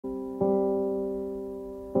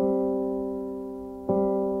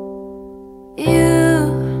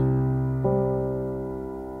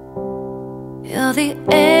You're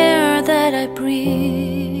the air that I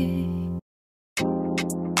breathe.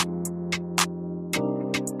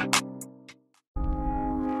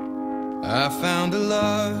 I found a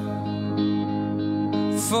love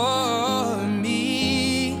for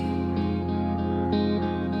me.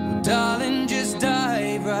 Darling, just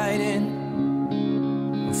dive right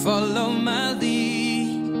in, follow my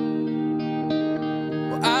lead.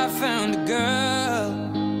 Well, I found a girl,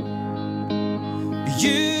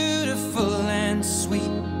 beautiful and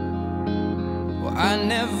sweet. Well, I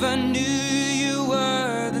never knew you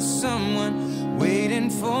were the someone waiting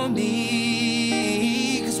for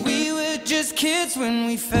me. 'Cause we were just kids when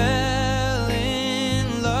we fell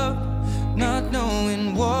in love, not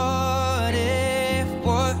knowing what it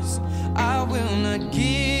was. I will not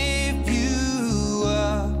give you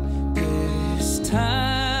up this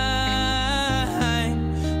time.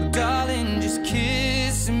 Well, darling, just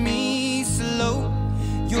kiss me slow.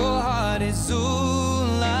 Your heart is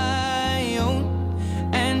all I own,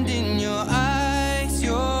 and in your eyes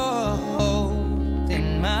you're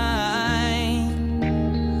holding mine.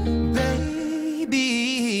 Baby,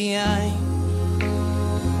 I'm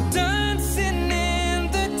dancing in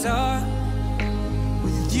the dark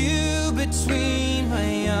with you between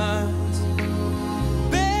my arms,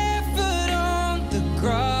 barefoot on the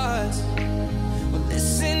grass. We're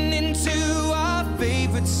listening to our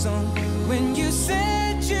favorite song. When you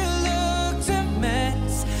said you looked a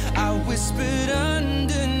mess, I whispered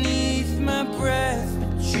underneath my breath,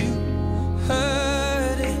 but you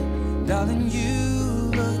heard it. Darling, you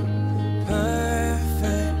look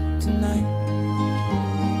perfect tonight.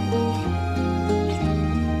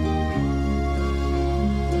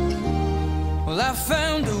 Well, I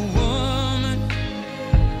found a woman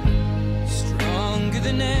stronger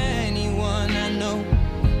than anyone I know.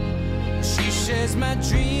 She shares my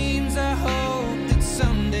dreams. I hope that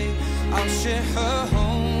someday I'll share her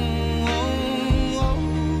home.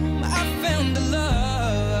 I found a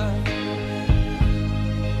love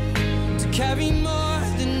to carry more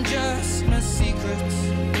than just my secrets,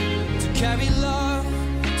 to carry love,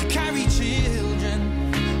 to carry children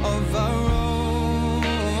of our own.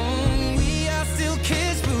 We are still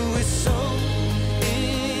kids, but we're so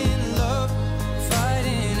in love,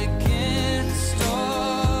 fighting against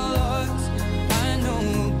all odds. I know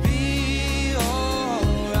we'll be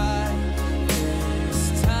alright this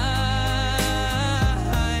time.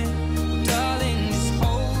 Darling, just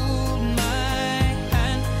hold my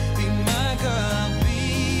hand, be my girl, I'll be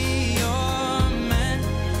your man.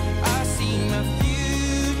 I see my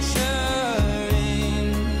future in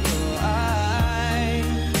your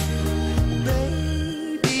eyes.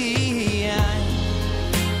 Baby, I'm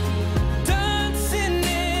dancing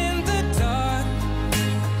in the dark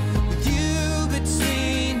with you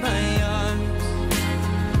between my arms,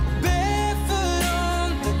 barefoot on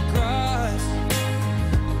the grass,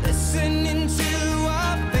 listening to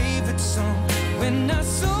our favorite song. When I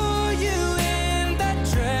saw you in that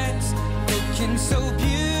dress, looking so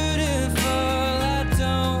beautiful, I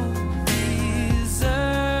don't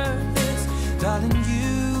deserve this. Darling,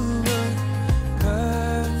 you look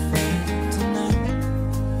perfect tonight.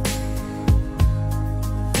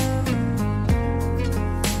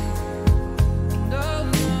 No,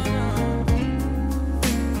 no, no.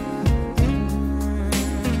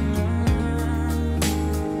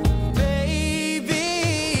 Baby,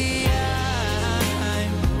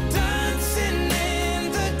 I'm dancing in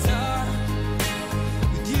the dark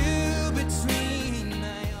with you between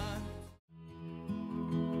my arms.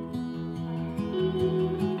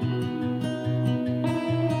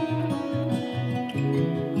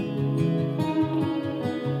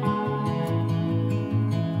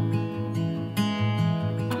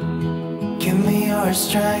 Give me your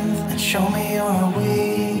strength and show me your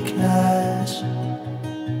weakness.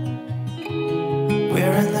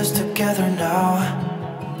 We're in this together now.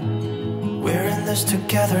 We're in this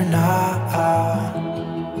together now.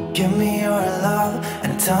 Give me your love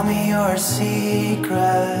and tell me your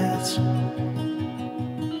secrets.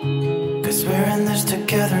 'Cause we're in this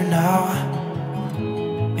together now.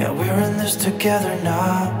 Yeah, we're in this together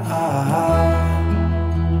now.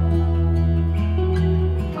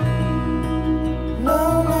 No,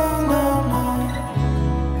 no, no, no.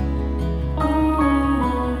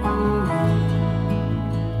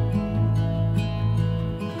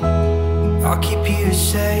 I'll keep you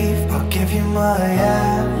safe, I'll give you my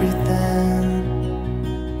everything.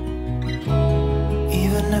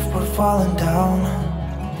 Even if we're falling down,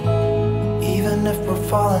 even if we're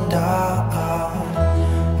falling down,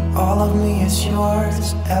 all of me is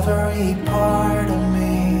yours, every part of me.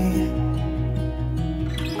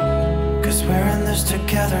 'Cause we're in this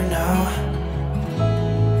together now.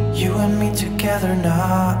 you and me together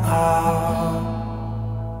now.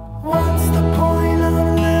 What's the point of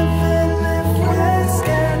living if we're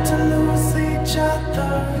scared to lose each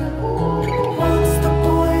other? What's the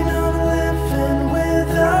point of living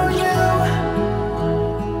without you?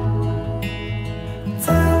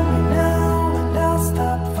 Tell me now and I'll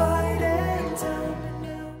stop fighting. Tell me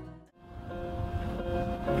now.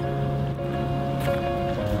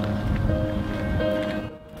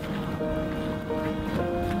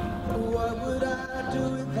 What would I do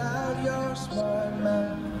without your smart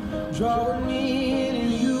mouth? Drawing me in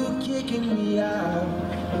and you kicking me out.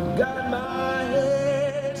 You got my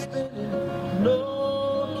head spinning, no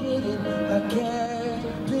kidding, I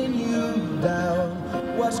can't pin you down.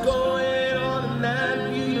 What's going on in that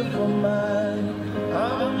beautiful mind?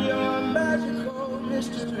 I'm on your magical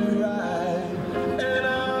mystery ride, and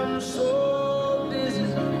I'm so dizzy,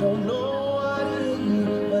 don't know what hit me,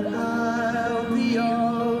 but I'll be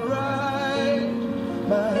alright.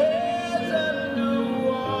 My head's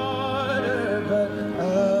underwater, but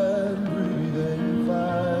I'm breathing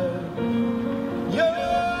fine.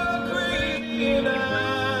 You're green,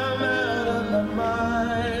 I'm out of my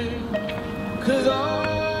mind. 'Cause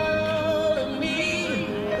all of me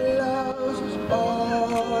loves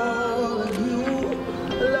all of you.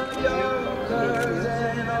 Love your curves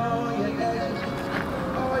and all your edges,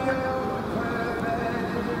 all your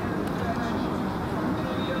perfect.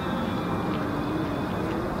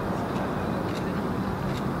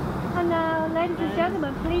 And now, ladies and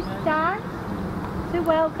gentlemen, please stand to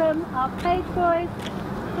welcome our page boys,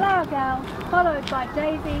 Flower Girl, followed by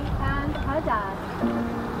Daisy and her dad.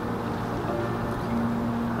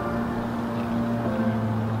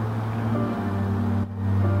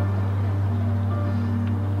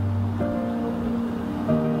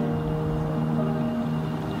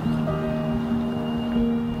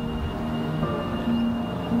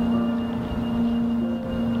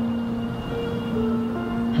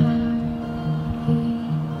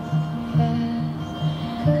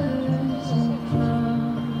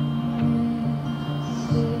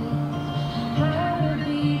 I would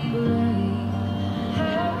be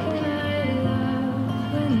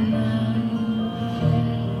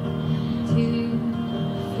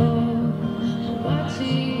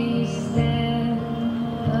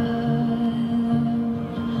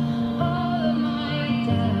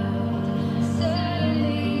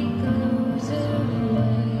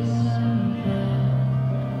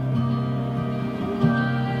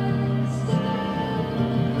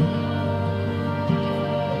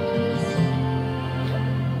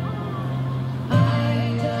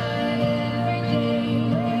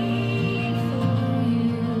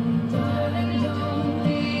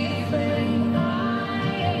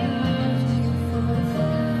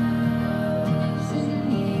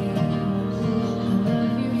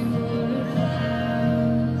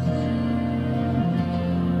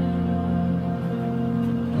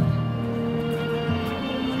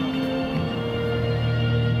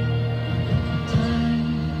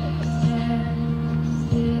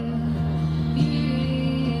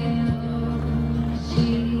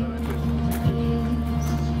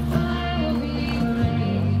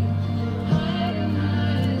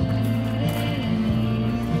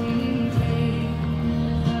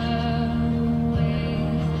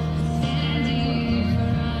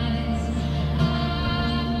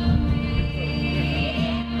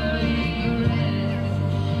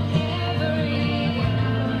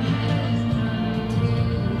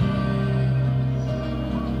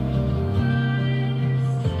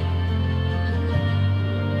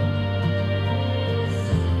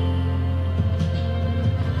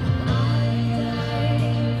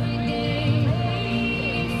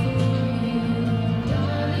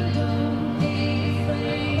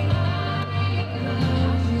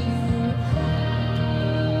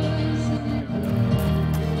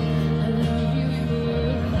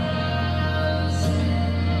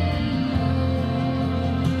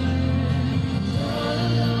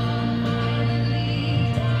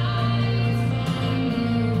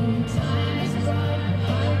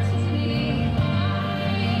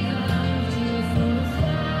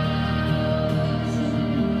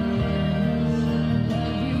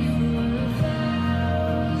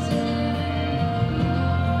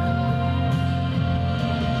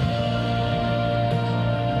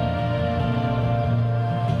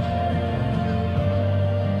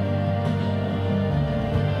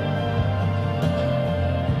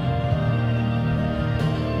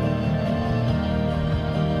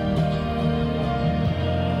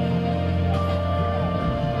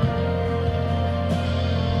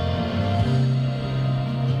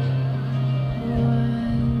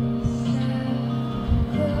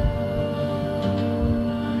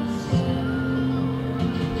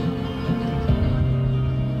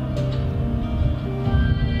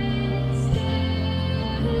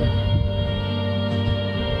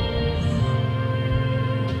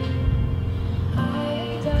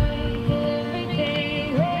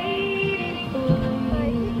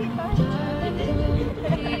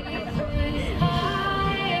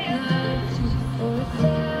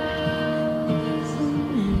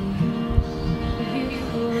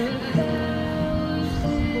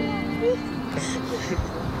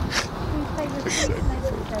So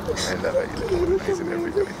beautiful. I love it. You look amazing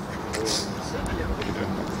every day.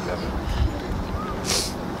 Love it.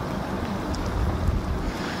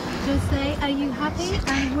 Just say, are you happy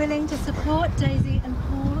and willing to support Daisy and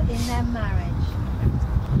Paul in their marriage?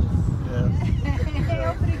 Yes.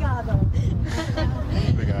 Obrigado.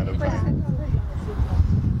 Obrigado.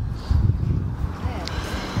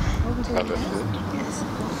 That looks good. Yes.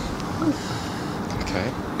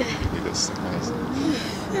 Okay. You look so amazing.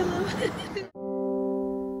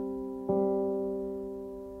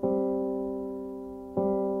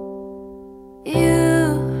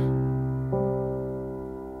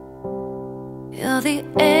 You're the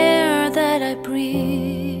air that I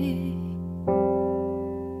breathe.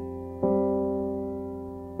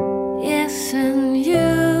 Yes, and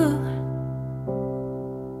you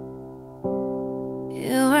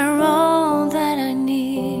are all that I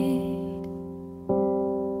need.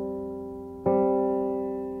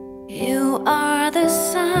 You are the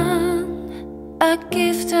sun, a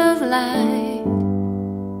gift of light.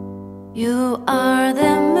 You are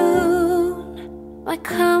the moon, my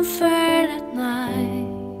comfort at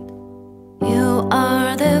night. You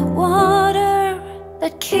are the water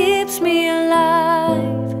that keeps me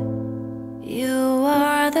alive. You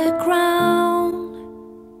are the ground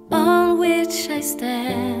on which I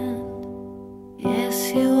stand.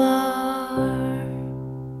 Yes, you are.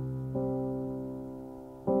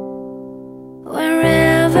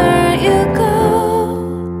 Wherever you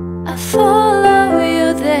go, I follow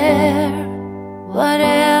you there.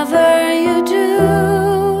 Whatever you do,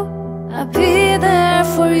 I'll be there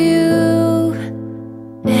for you.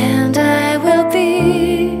 And I will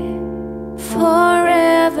be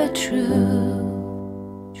forever true,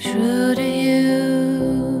 true to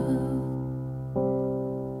you.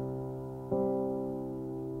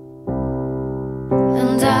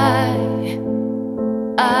 And I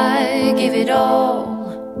give it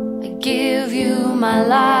all. I give you my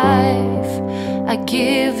life, I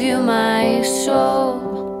give you my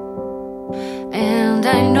soul. And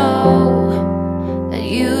I know that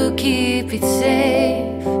you keep it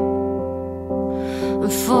safe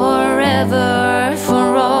forever,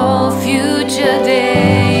 for all future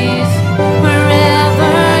days.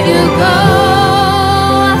 Wherever you go,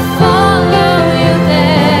 I follow you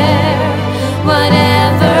there.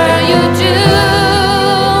 Whatever you do,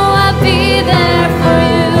 I'll be there for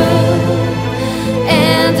you.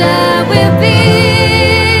 And I will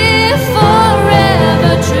be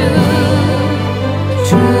forever true,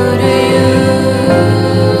 true to you.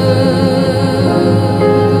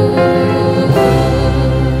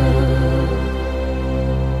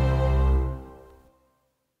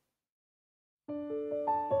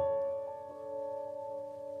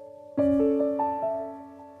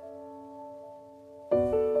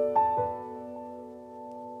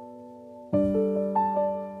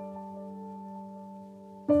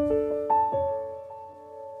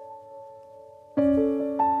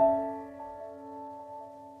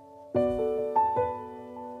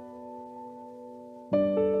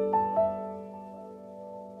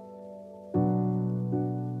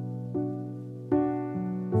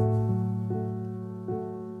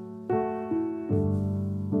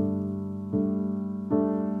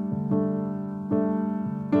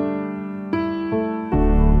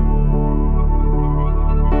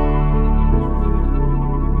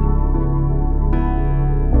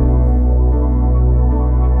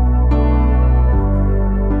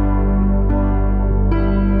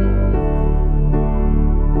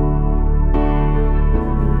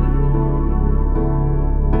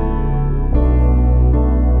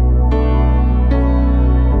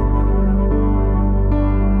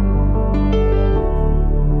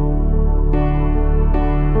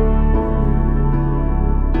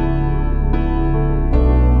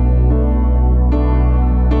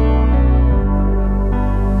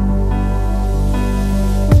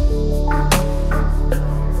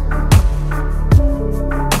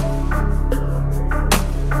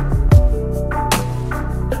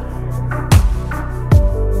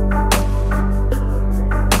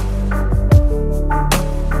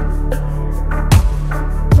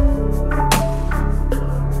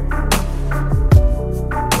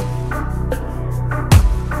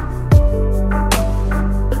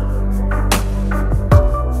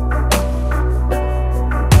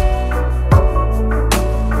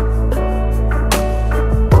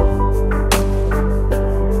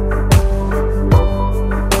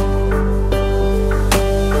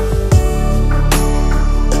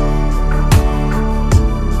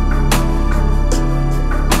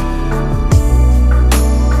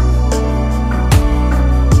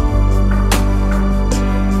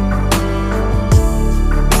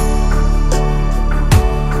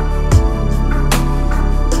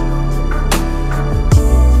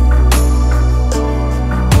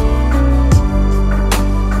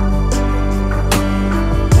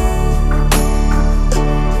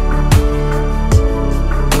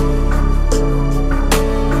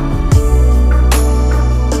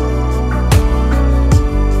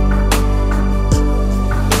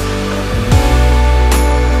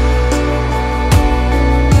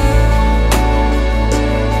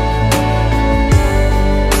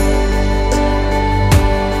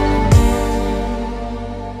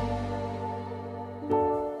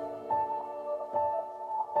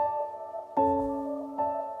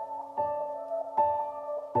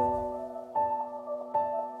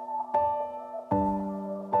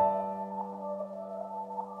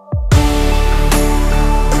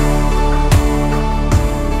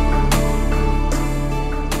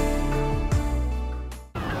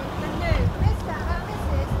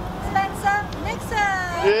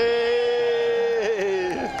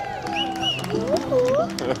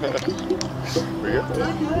 If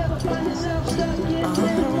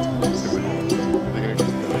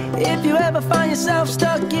you ever find yourself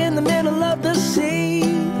stuck in the middle of the sea,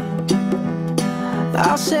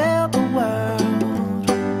 I'll sail the world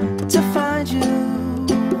to find you.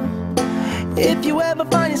 If you ever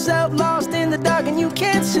find yourself lost in the dark and you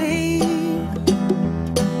can't see,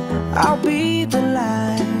 I'll be the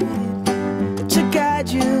light to guide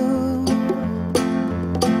you.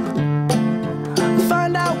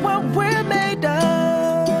 Find out what we're made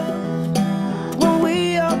of when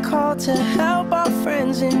we are called to help our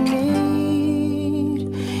friends in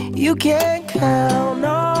need. You can count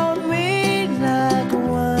on me like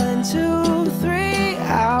 1, 2, 3,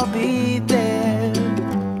 I'll be there.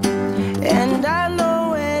 And I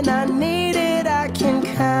know when I need it, I can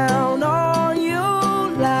count on you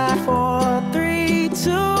like 4, 3,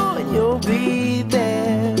 2, and you'll be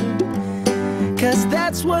there. 'Cause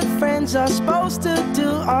that's what friends are supposed to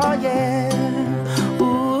do, oh yeah.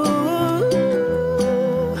 Ooh,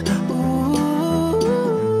 ooh,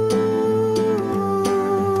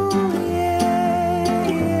 yeah,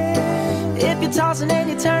 yeah. If you're tossing and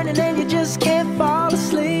you're turning and you just can't fall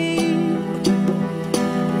asleep,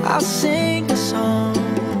 I'll sing a song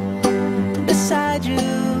beside you.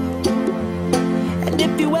 And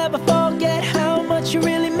if you ever forget how much you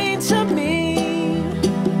really mean to me,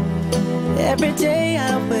 every day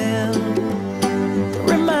I will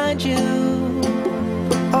remind you.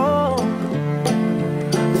 Oh,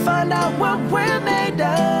 find out what we're made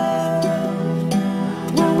of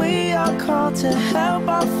when we are called to help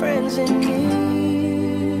our friends in need.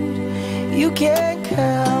 You can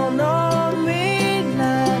count on me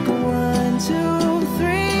like 1, 2,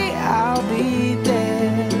 3, I'll be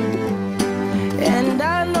there. And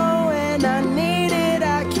I know when I need it,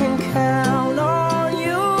 I can count on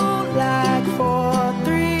you like 4,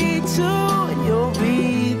 3, 2, and you'll be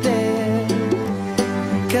there.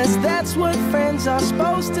 'Cause that's what friends are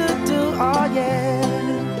supposed to do, oh yeah.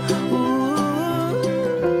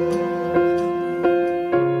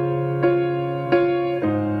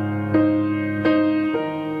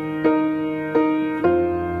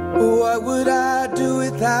 What would I do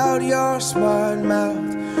without your smart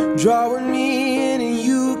mouth, drawing me in and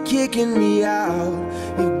you kicking me out?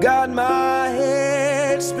 You got my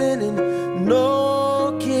head spinning,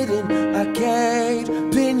 no kidding, I can't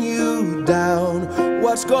pin you down.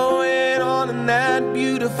 What's going on in that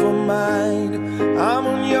beautiful mind? I'm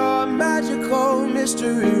on your magical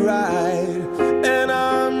mystery ride, and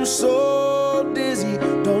I'm so dizzy,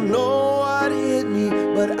 don't know what hit me,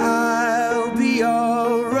 but I'll be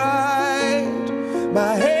alright.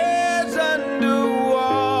 My head's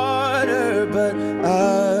underwater, but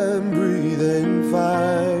I'm breathing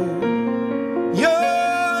fine.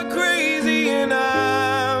 You're crazy and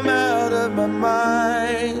I'm out of my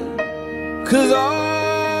mind, 'cause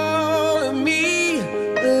all of me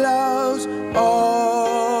loves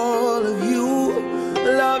all of you.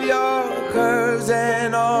 Love your curves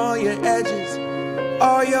and all your edges,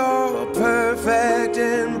 all your perfect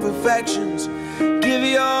imperfections. Give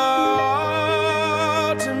your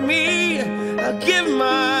all to me, I'll give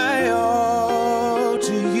my all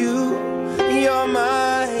to you. You're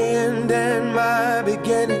my end and my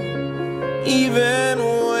beginning. Even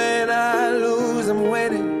when I lose, I'm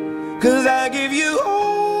winning, 'cause I give you all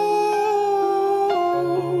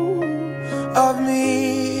of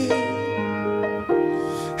me,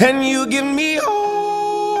 and you give me all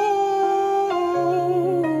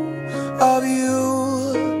of you.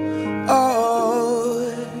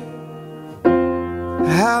 Oh,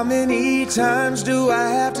 how many times do I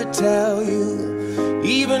have to tell you?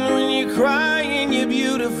 Even when you're crying, you're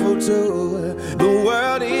beautiful too. The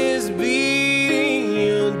world is beating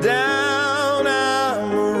you down.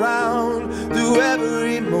 I'm around through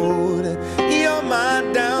every mood. You're my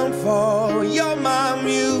downfall, you're my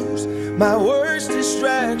muse, my worst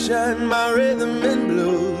distraction, my rhythm and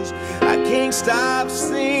blues. I can't stop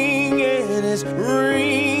singing, it's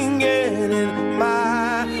ringing in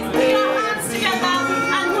my head.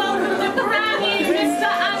 And welcome the brand new Mr.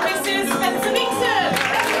 and Mrs. Spencer Mixon.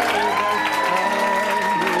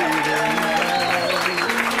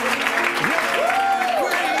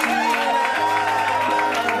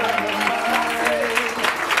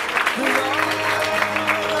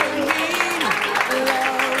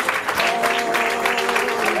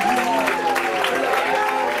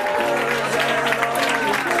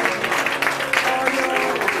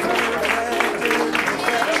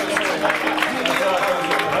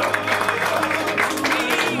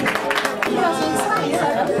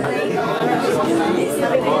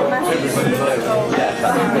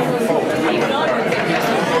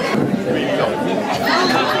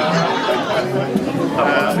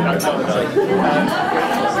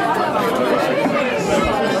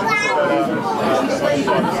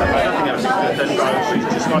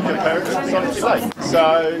 my comparative decided to be late.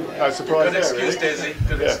 So, no surprise there, really. Good excuse, Daisy.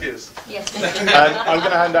 Good excuse. Yes. And I'm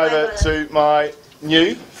going to hand over to my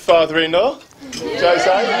new father-in-law,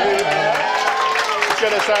 Jose, who's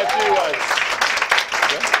going to say a few words.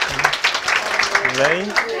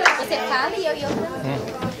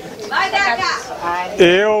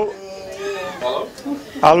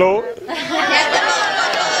 Alô?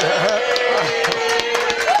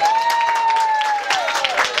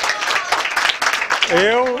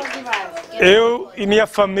 Eu e minha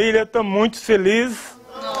família estamos muito felizes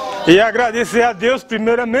e agradecer a Deus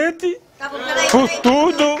primeiramente por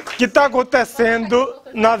tudo que está acontecendo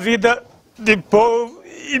na vida de povo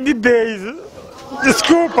e de Deus.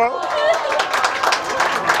 Desculpa.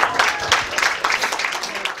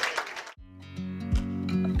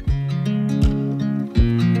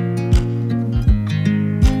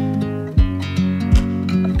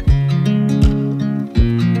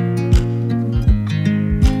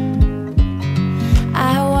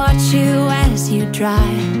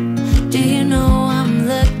 Do you know I'm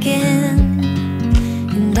looking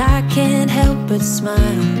and I can't help but smile?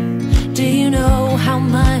 Do you know how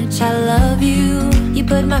much I love you? You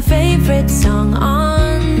put my favorite song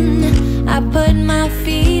on, I put my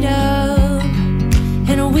feet up,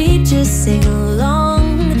 and we just sing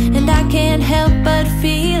along. And I can't help but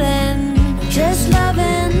feeling, just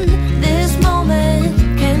loving this moment.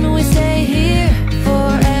 Can we stay here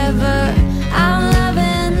forever? I'm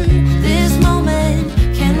loving this moment.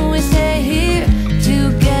 Can we stay here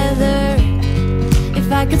together?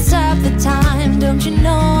 If I could stop the time, don't you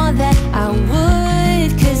know that I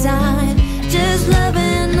would? 'Cause I'm just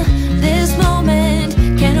loving this moment.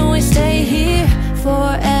 Can we stay here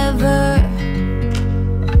forever?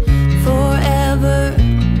 Forever.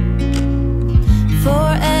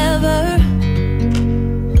 Forever.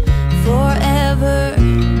 Forever.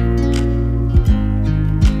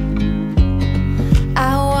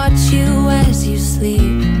 I watch you as you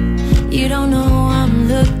sleep. You don't know I'm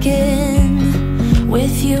looking.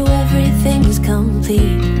 With you everything's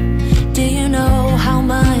complete. Do you know how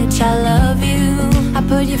much I love you? I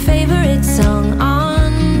put your favorite song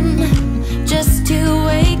on just to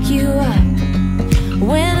wake you up.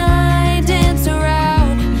 When I dance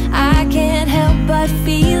around, I can't help but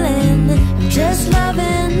feeling, I'm just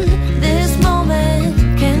loving this moment.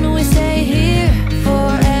 Can we stay here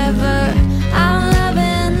forever? I'm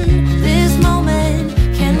loving this moment.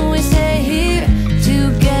 Can we stay here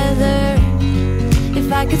together?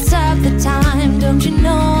 If I could stop the time, don't you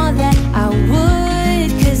know that I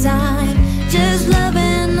would? 'Cause I'm just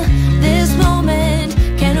loving this moment.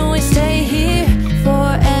 Can we stay here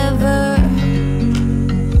forever?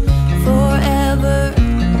 Forever.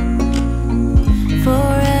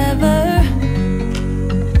 Forever.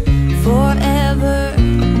 Forever.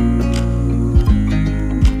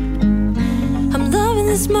 I'm loving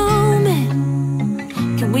this moment.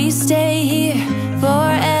 Can we stay here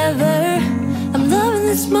forever? I'm loving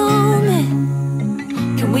this moment.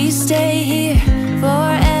 Can we stay here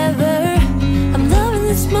forever? I'm loving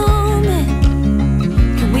this moment.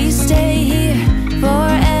 Can we stay here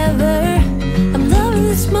forever? I'm loving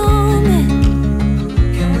this moment.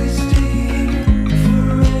 Can we stay here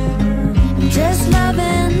forever? I'm just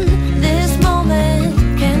loving this moment.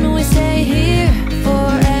 Can we stay here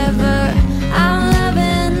forever? I'm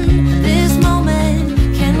loving this moment.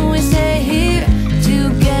 Can we stay here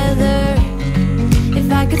together? If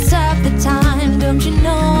I could stop the time, don't you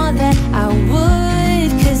know that I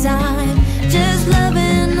would? 'Cause I'm just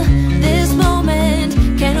loving this moment.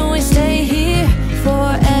 Can we stay here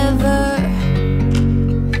forever?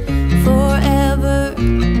 Forever.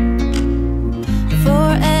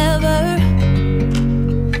 Forever.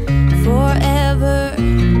 Forever.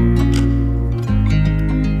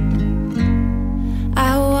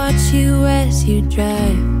 I watch you as you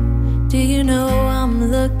drive. Do you know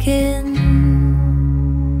I'm looking?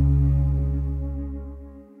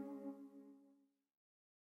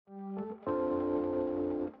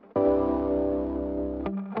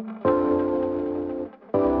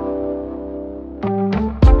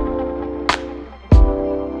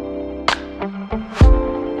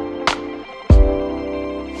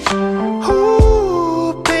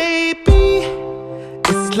 Ooh, baby,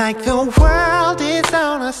 it's like the world is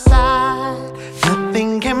on our side.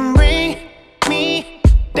 Nothing can bring me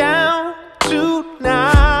down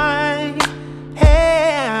tonight.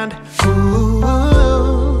 And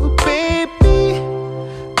ooh, baby,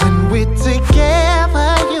 when we're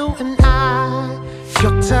together, you and I,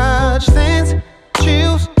 your touch sends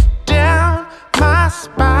chills down my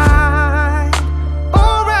spine.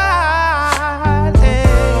 Alright, hey,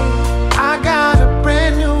 I got a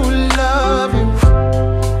brand new love you.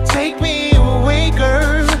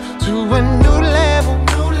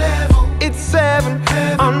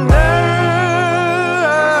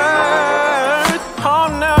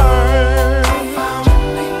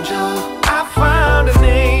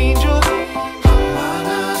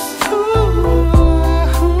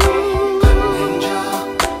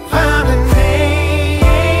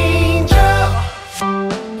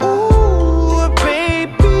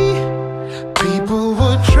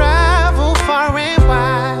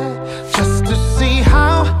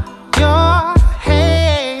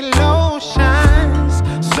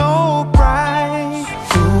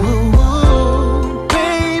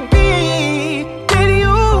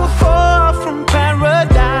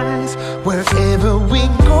 Wherever we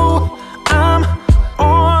go, I'm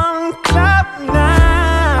on cloud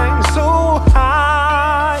nine, so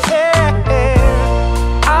high, yeah.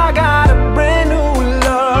 I got a brand new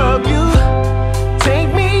love you. Take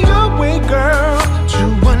me away, girl, to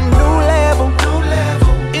a new level.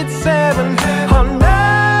 It's 700.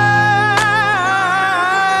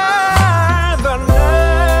 The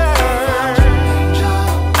nerve.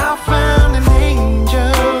 I found an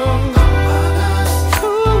angel.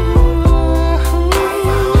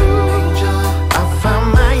 I found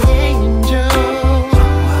my angel.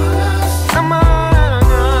 Come on.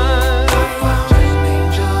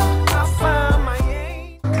 I found my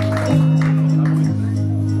angel.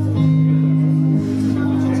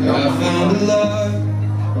 I found a love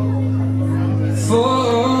for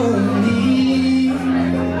me.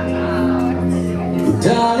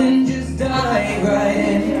 Darling, just dive right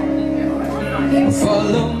in.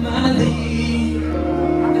 Follow my lead.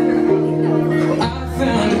 I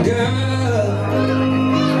found a girl,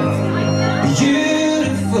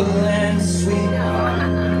 beautiful and sweet.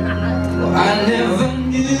 Well, I never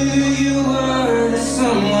knew you were the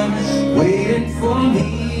someone waiting for me.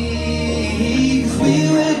 'Cause we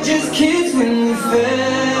were just kids when we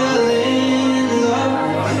fell in love,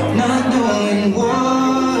 not knowing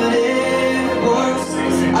what it was.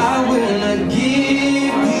 I will not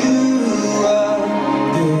give you up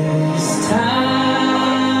this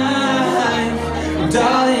time.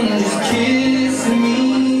 Darling, just kiss me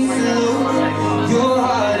slow. Your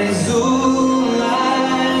heart is all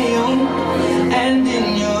I own, and in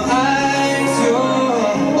your eyes you're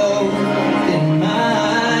holding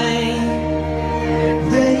mine.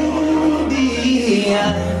 Baby,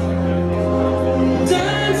 I'm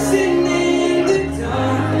dancing in the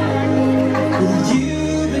dark with you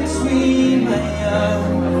between my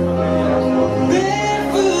arms,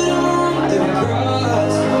 barefoot on the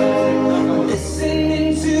grass, listening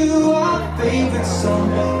to our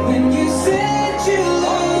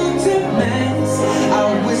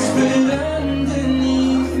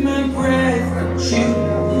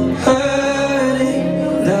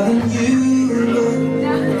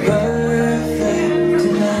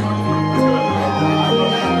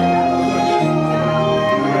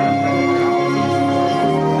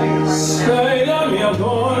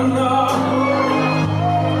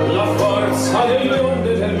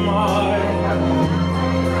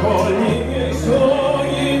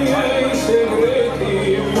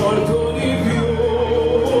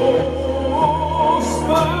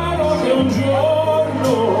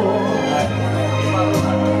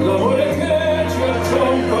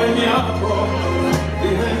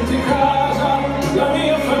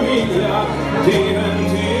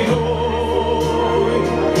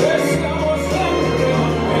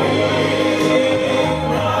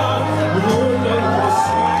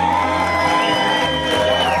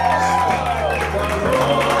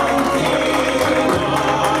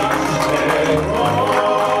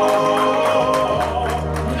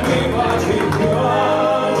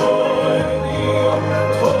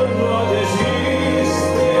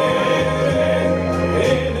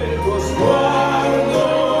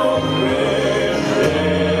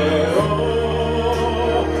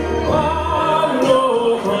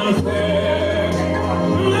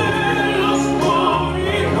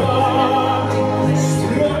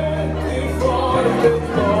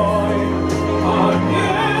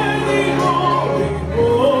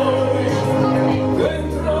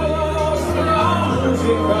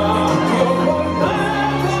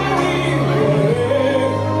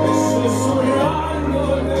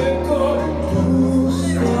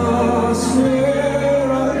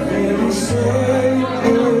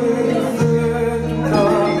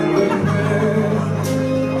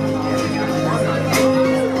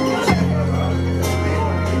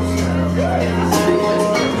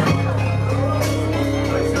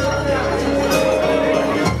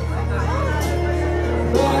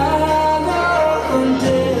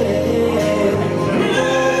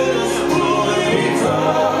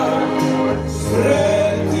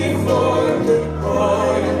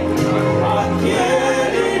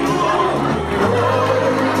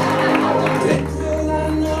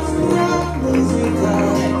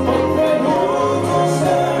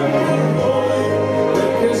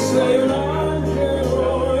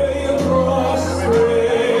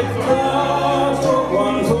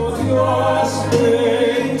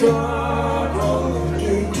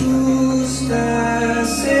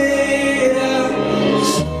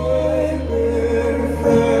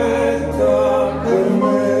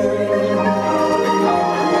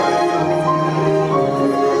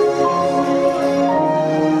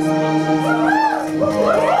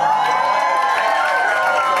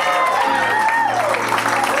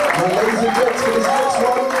Ladies and gents, for this next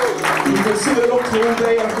one, you've been singing along to all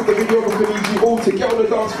day. I think the videographer needs you all to get on the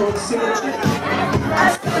dance floor and sing it.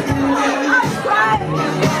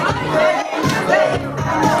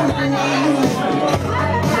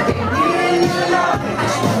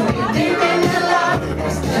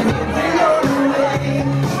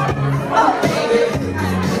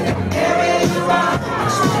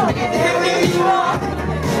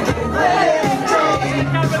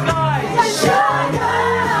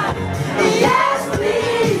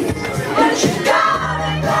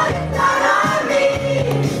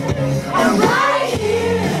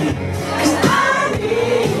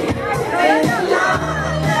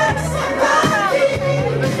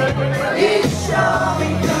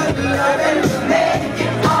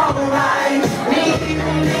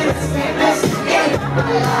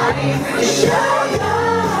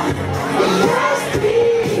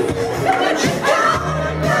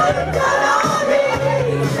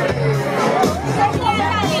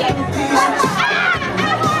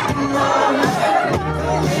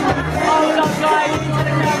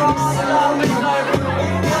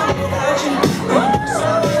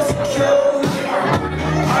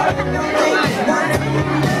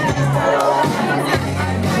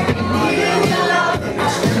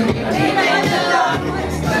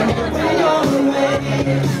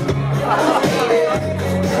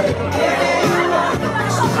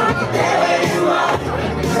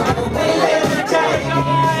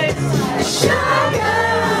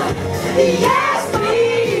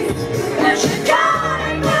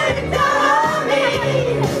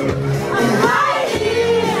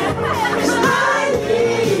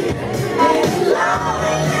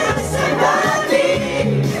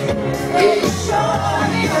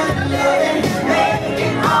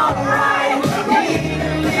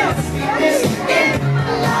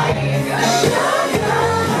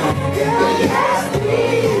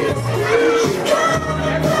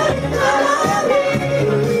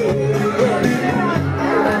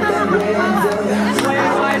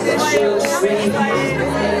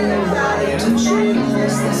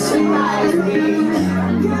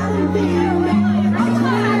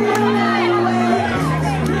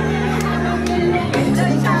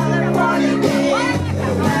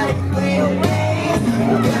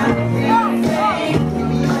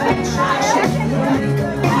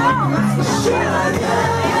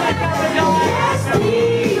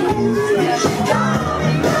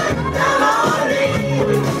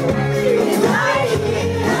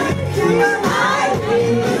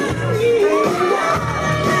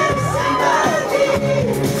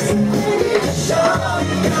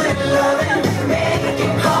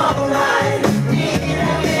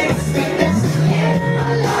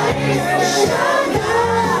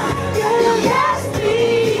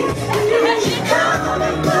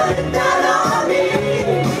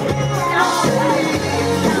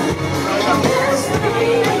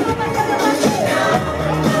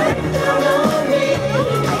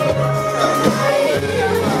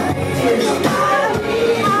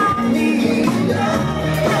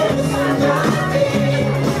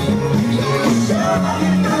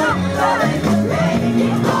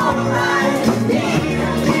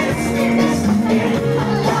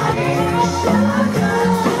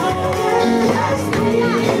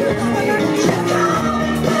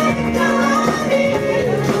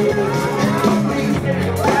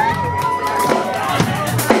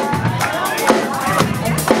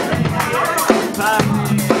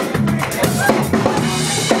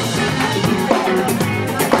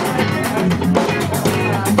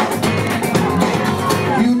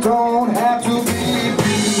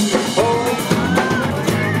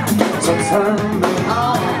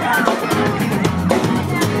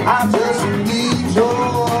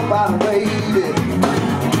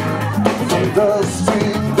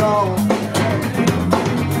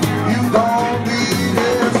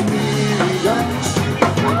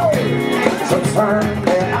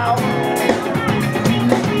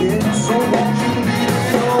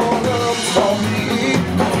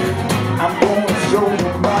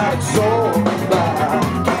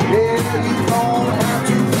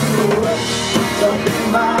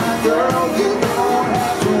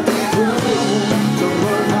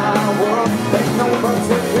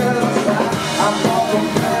 I'm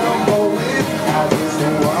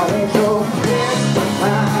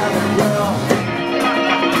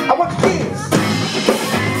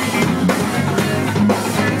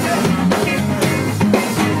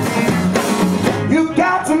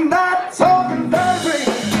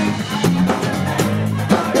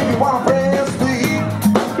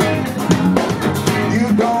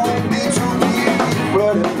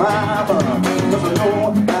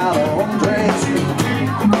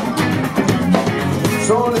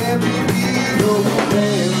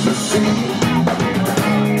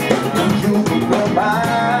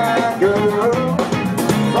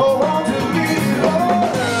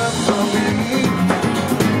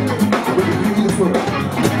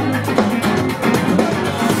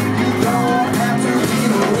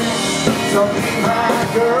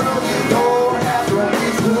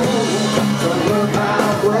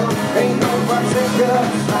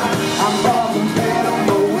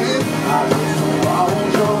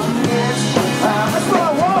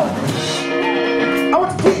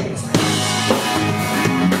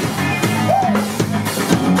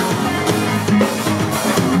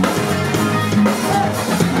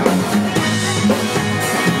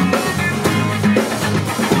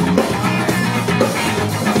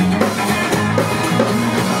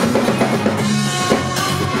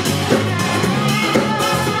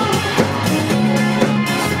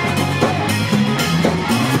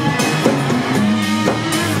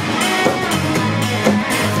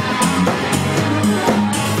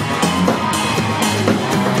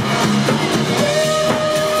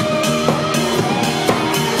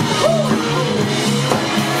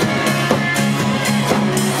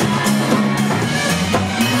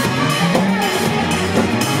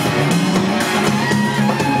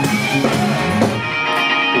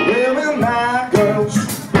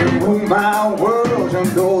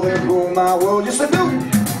rule my world, yes I do.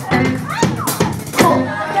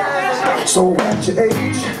 So at your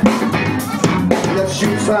age, let's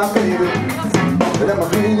shoot fly, baby. Let my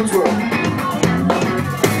feelings work.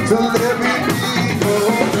 So let me be your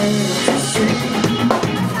fantasy.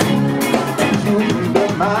 You be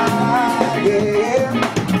mine, yeah.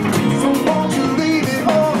 So won't you leave it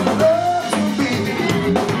all up to me?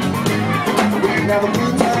 We can have a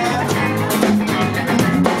good time.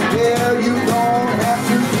 Yeah, you don't have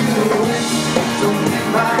to do it. So be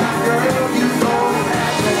my girl, you don't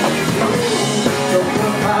have to do it. So be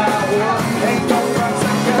my world, ain't no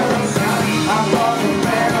consequence. I'm not the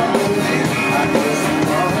man of the way. I just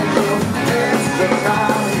want to miss the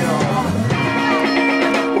time, you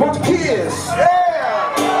know. Want to kiss? Yeah!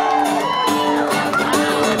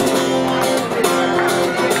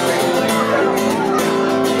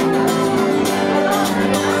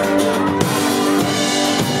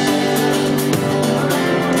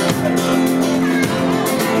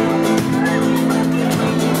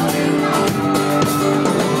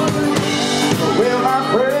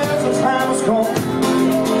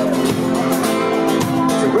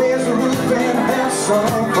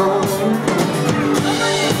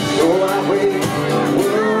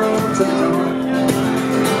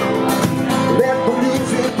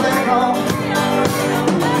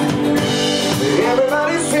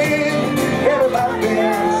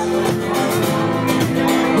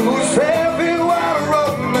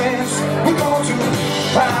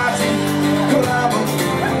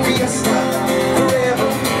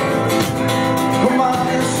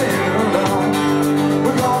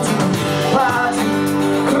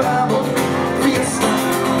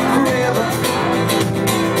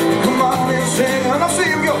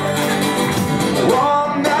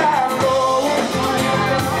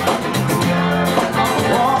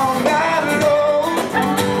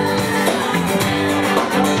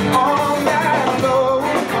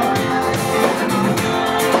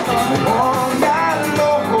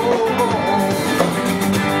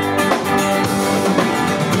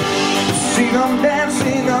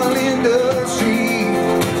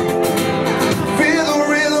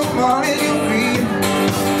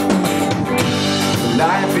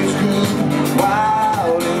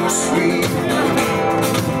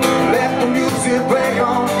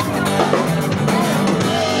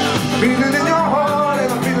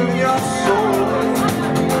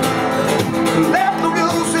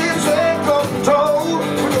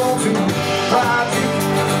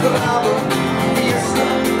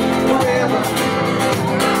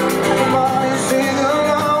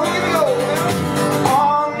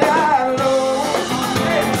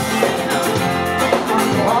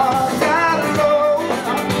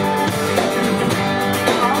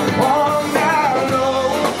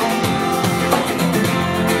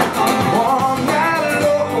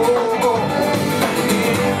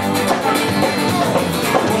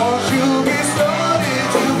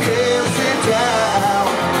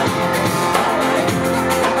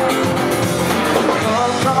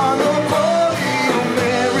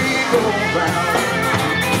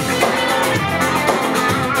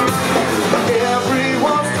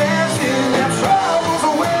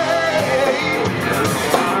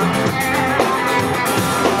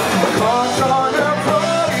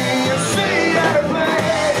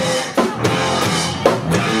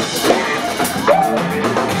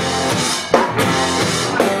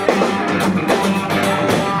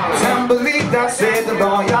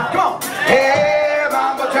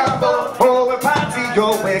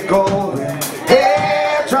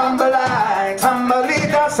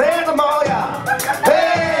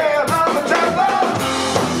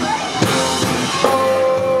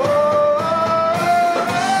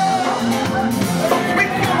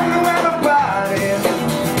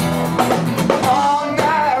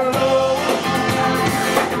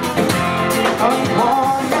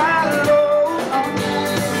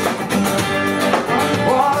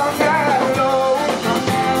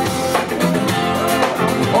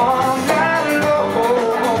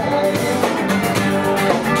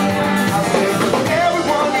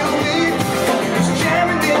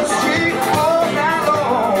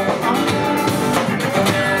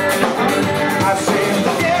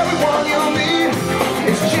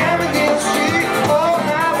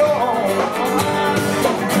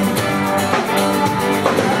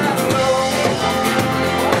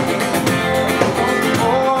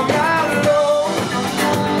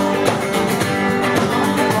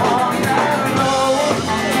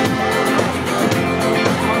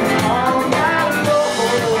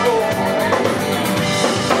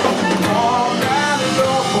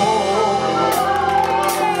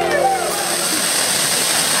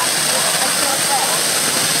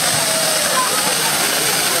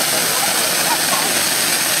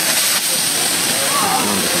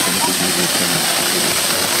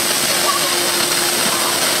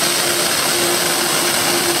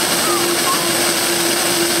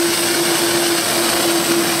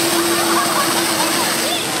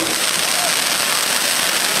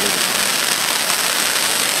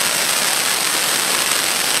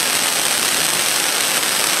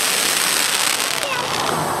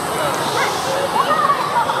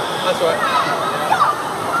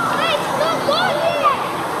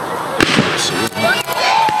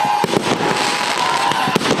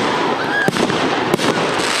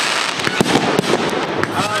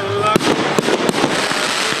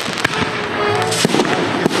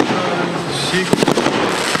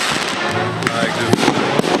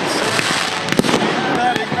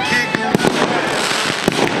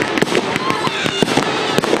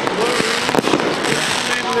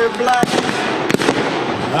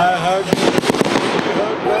 like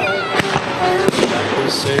her blood. Like the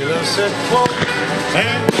sailor said, quote,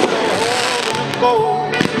 ain't no hole in the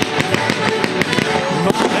boat.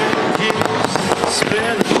 My head keeps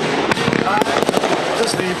spinning, I'm the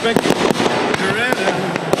sleeping, grinning.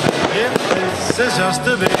 If this is just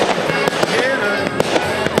the beginning,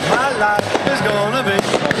 my life is gonna be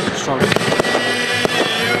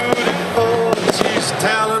beautiful. She's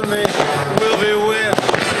telling me we'll be wet.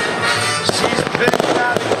 She's been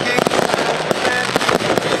out of king.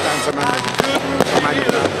 I couldn't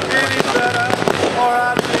feel any better, or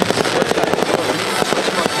I'd be sick.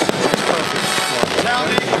 Tell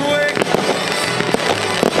me quick,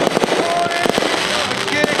 what is the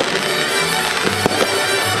kick?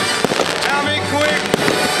 Tell me quick,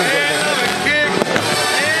 another kick in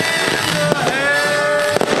the head.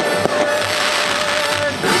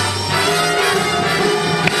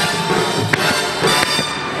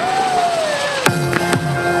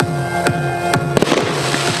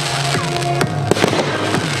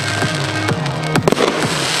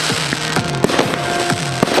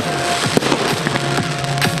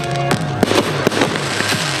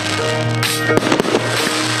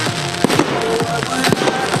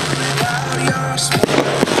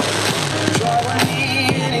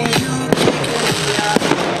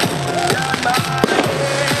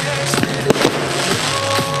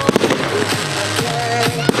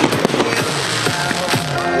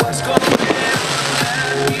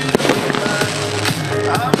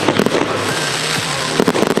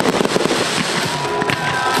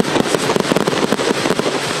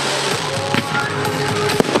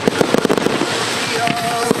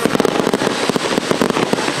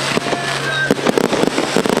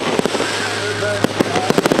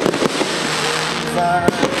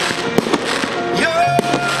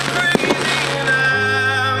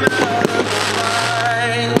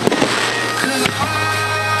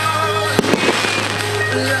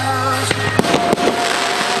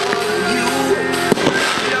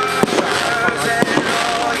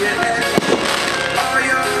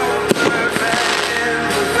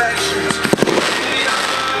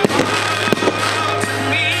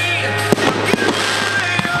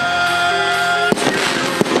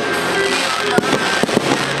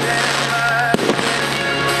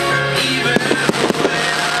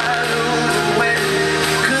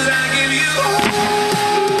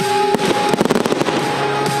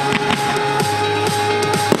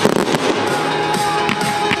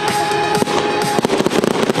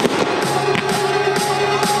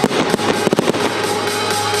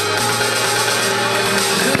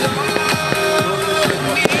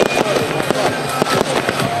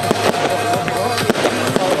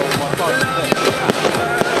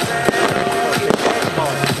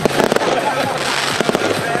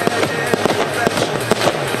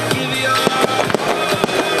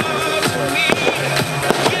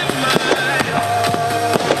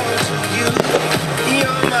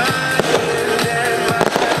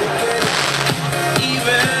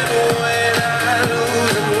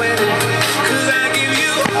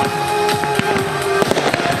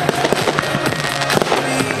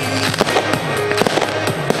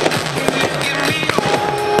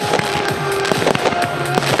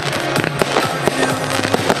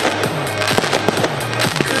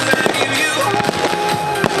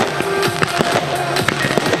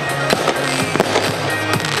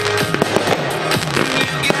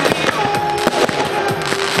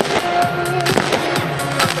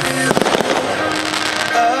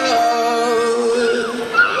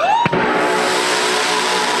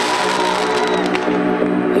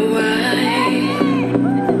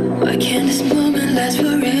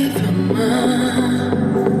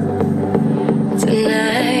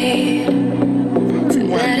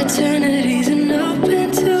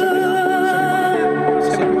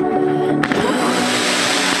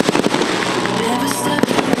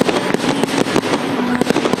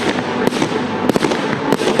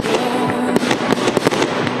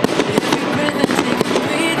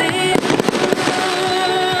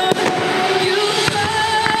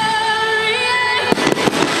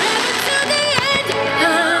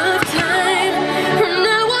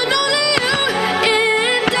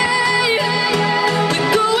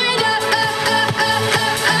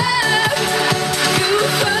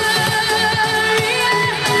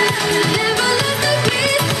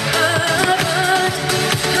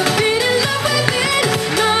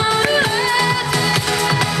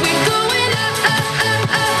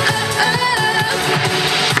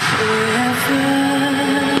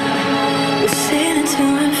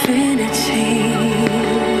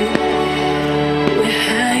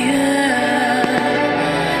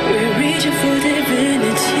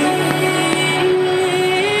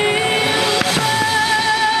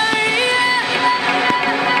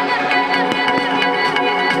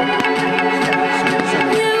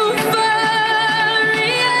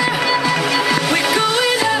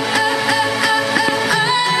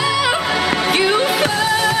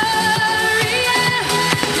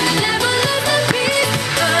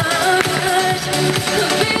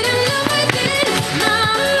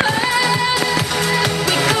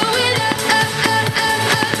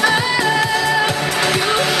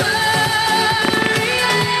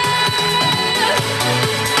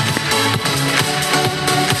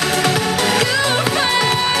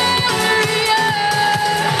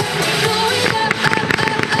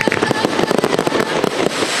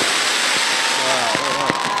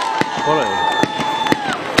 Olha aí.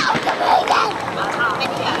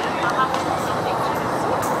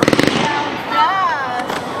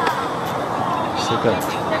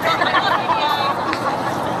 Secante.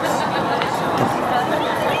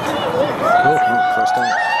 First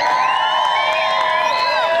time.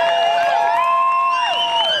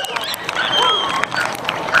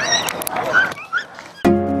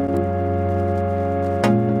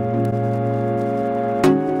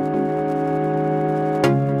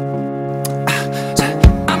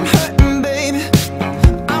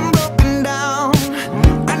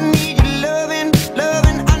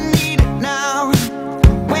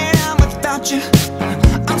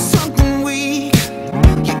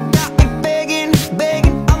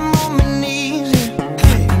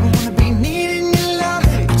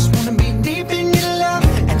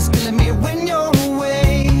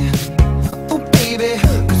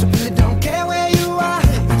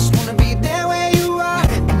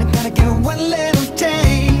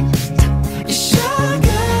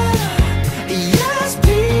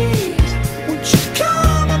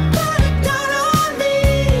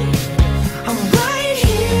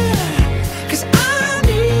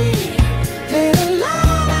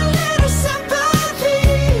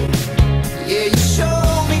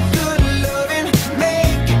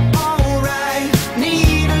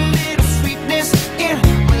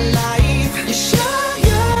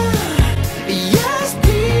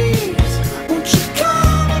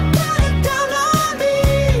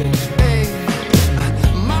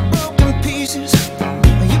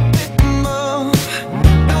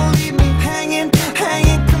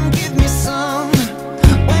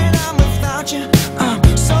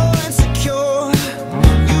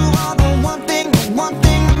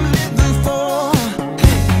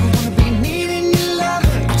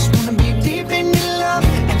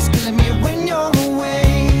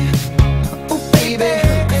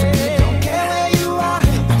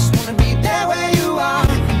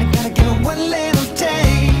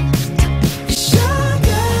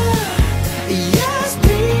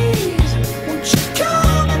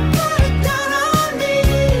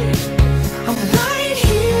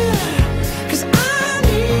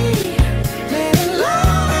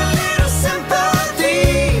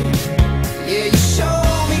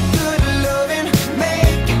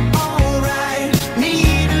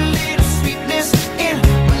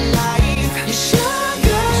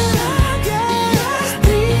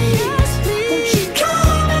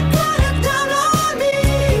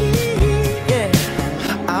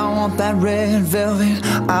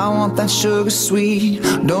 That sugar sweet,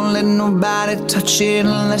 don't let nobody touch it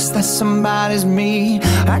unless that somebody's me.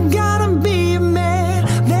 I gotta be a man,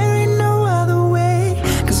 there ain't no other way.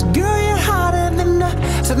 Cause girl, you're hotter than a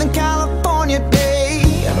Southern California day.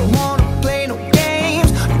 I don't wanna play no games,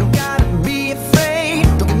 you don't gotta be afraid.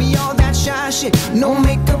 Don't give me all that shy shit, no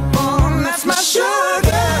makeup